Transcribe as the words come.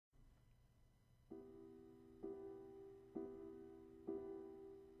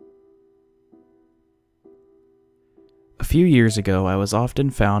few years ago, I was often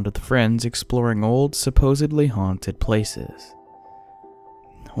found with friends exploring old, supposedly haunted places.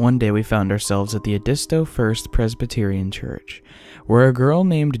 One day we found ourselves at the Edisto First Presbyterian Church, where a girl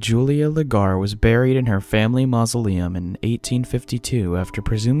named Julia Legare was buried in her family mausoleum in 1852 after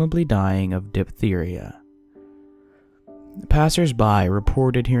presumably dying of diphtheria. Passers-by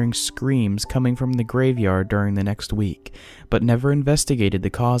reported hearing screams coming from the graveyard during the next week, but never investigated the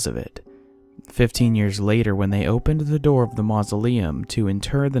cause of it. 15 years later, when they opened the door of the mausoleum to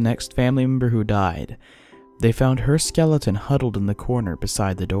inter the next family member who died, they found her skeleton huddled in the corner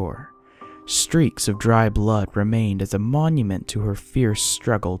beside the door. Streaks of dry blood remained as a monument to her fierce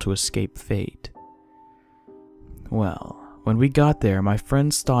struggle to escape fate. Well, when we got there, my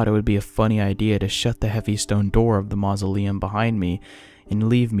friends thought it would be a funny idea to shut the heavy stone door of the mausoleum behind me and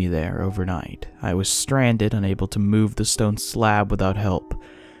leave me there overnight. I was stranded, unable to move the stone slab without help.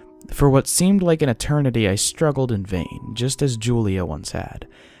 For what seemed like an eternity, I struggled in vain, just as Julia once had.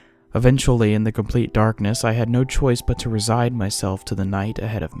 Eventually, in the complete darkness, I had no choice but to resign myself to the night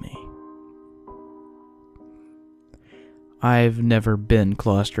ahead of me. I've never been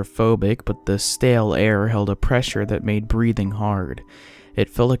claustrophobic, but the stale air held a pressure that made breathing hard.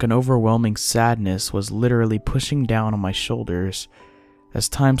 It felt like an overwhelming sadness was literally pushing down on my shoulders. As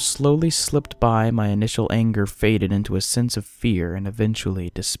time slowly slipped by, my initial anger faded into a sense of fear and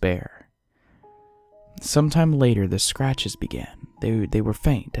eventually despair. Sometime later, the scratches began. They were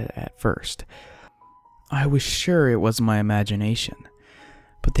faint at first. I was sure it was my imagination,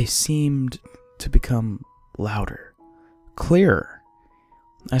 but they seemed to become louder, clearer.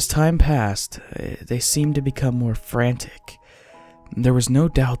 As time passed, they seemed to become more frantic. There was no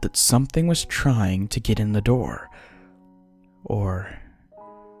doubt that something was trying to get in the door, or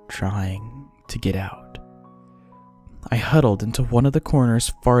trying to get out. I huddled into one of the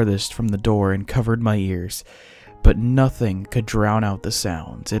corners farthest from the door and covered my ears, but nothing could drown out the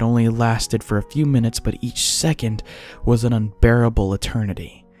sounds. It only lasted for a few minutes, but each second was an unbearable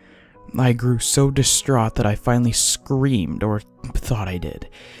eternity. I grew so distraught that I finally screamed, or thought I did,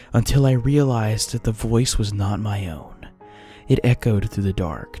 until I realized that the voice was not my own. It echoed through the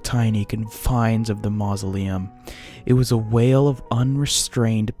dark, tiny confines of the mausoleum. It was a wail of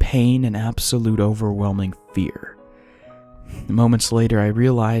unrestrained pain and absolute overwhelming fear. Moments later, I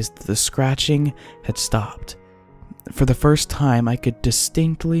realized that the scratching had stopped. For the first time, I could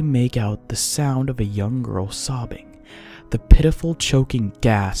distinctly make out the sound of a young girl sobbing, the pitiful choking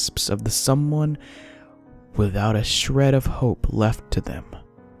gasps of someone without a shred of hope left to them.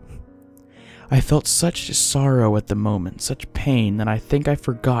 I felt such sorrow at the moment, such pain, that I think I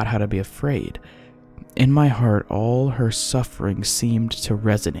forgot how to be afraid. In my heart, all her suffering seemed to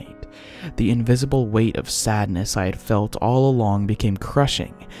resonate. The invisible weight of sadness I had felt all along became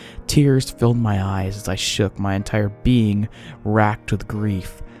crushing. Tears filled my eyes as I shook, my entire being racked with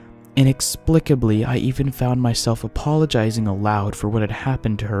grief. Inexplicably, I even found myself apologizing aloud for what had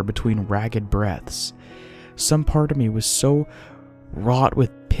happened to her between ragged breaths. Some part of me was so wrought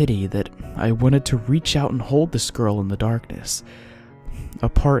with pity that I wanted to reach out and hold this girl in the darkness. A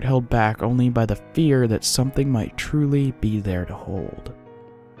part held back only by the fear that something might truly be there to hold.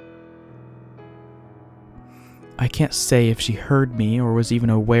 I can't say if she heard me or was even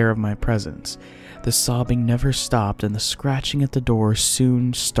aware of my presence. The sobbing never stopped, and the scratching at the door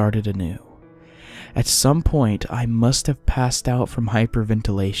soon started anew. At some point, I must have passed out from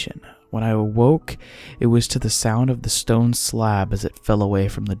hyperventilation. When I awoke, it was to the sound of the stone slab as it fell away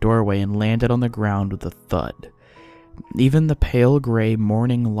from the doorway and landed on the ground with a thud. Even the pale gray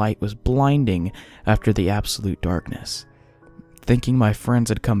morning light was blinding after the absolute darkness. Thinking my friends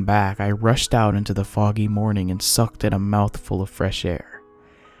had come back, I rushed out into the foggy morning and sucked in a mouthful of fresh air.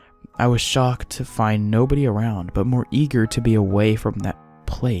 I was shocked to find nobody around, but more eager to be away from that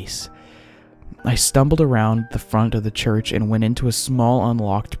place. I stumbled around the front of the church and went into a small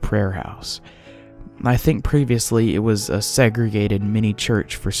unlocked prayer house. I think previously it was a segregated mini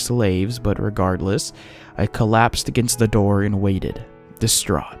church for slaves, but regardless, I collapsed against the door and waited,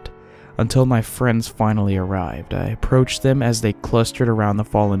 distraught, until my friends finally arrived. I approached them as they clustered around the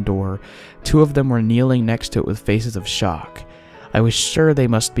fallen door. Two of them were kneeling next to it with faces of shock. I was sure they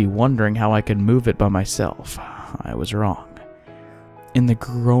must be wondering how I could move it by myself. I was wrong. In the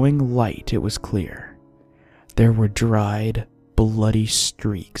growing light, it was clear. There were dried, bloody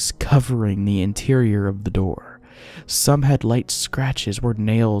streaks covering the interior of the door. Some had light scratches where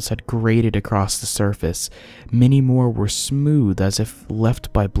nails had grated across the surface. Many more were smooth as if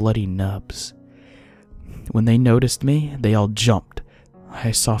left by bloody nubs. When they noticed me, they all jumped.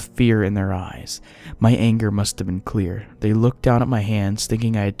 I saw fear in their eyes. My anger must have been clear. They looked down at my hands,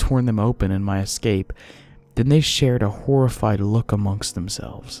 thinking I had torn them open in my escape. Then they shared a horrified look amongst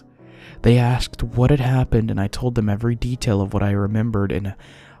themselves. They asked what had happened, and I told them every detail of what I remembered in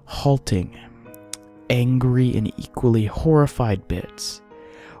halting, angry, and equally horrified bits,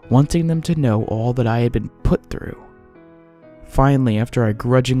 wanting them to know all that I had been put through. Finally, after I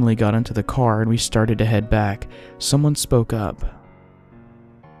grudgingly got into the car and we started to head back, someone spoke up.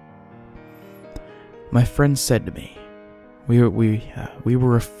 My friend said to me, we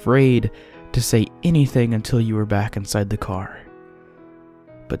were afraid to say anything until you were back inside the car.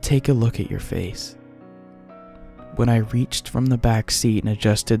 But take a look at your face. When I reached from the back seat and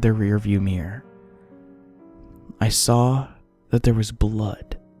adjusted the rearview mirror, I saw that there was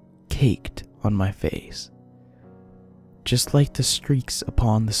blood caked on my face. Just like the streaks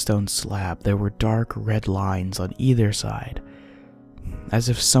upon the stone slab, there were dark red lines on either side, as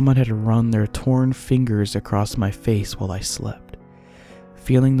if someone had run their torn fingers across my face while I slept,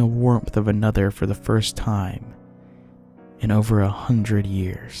 feeling the warmth of another for the first time in over 100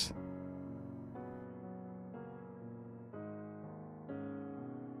 years.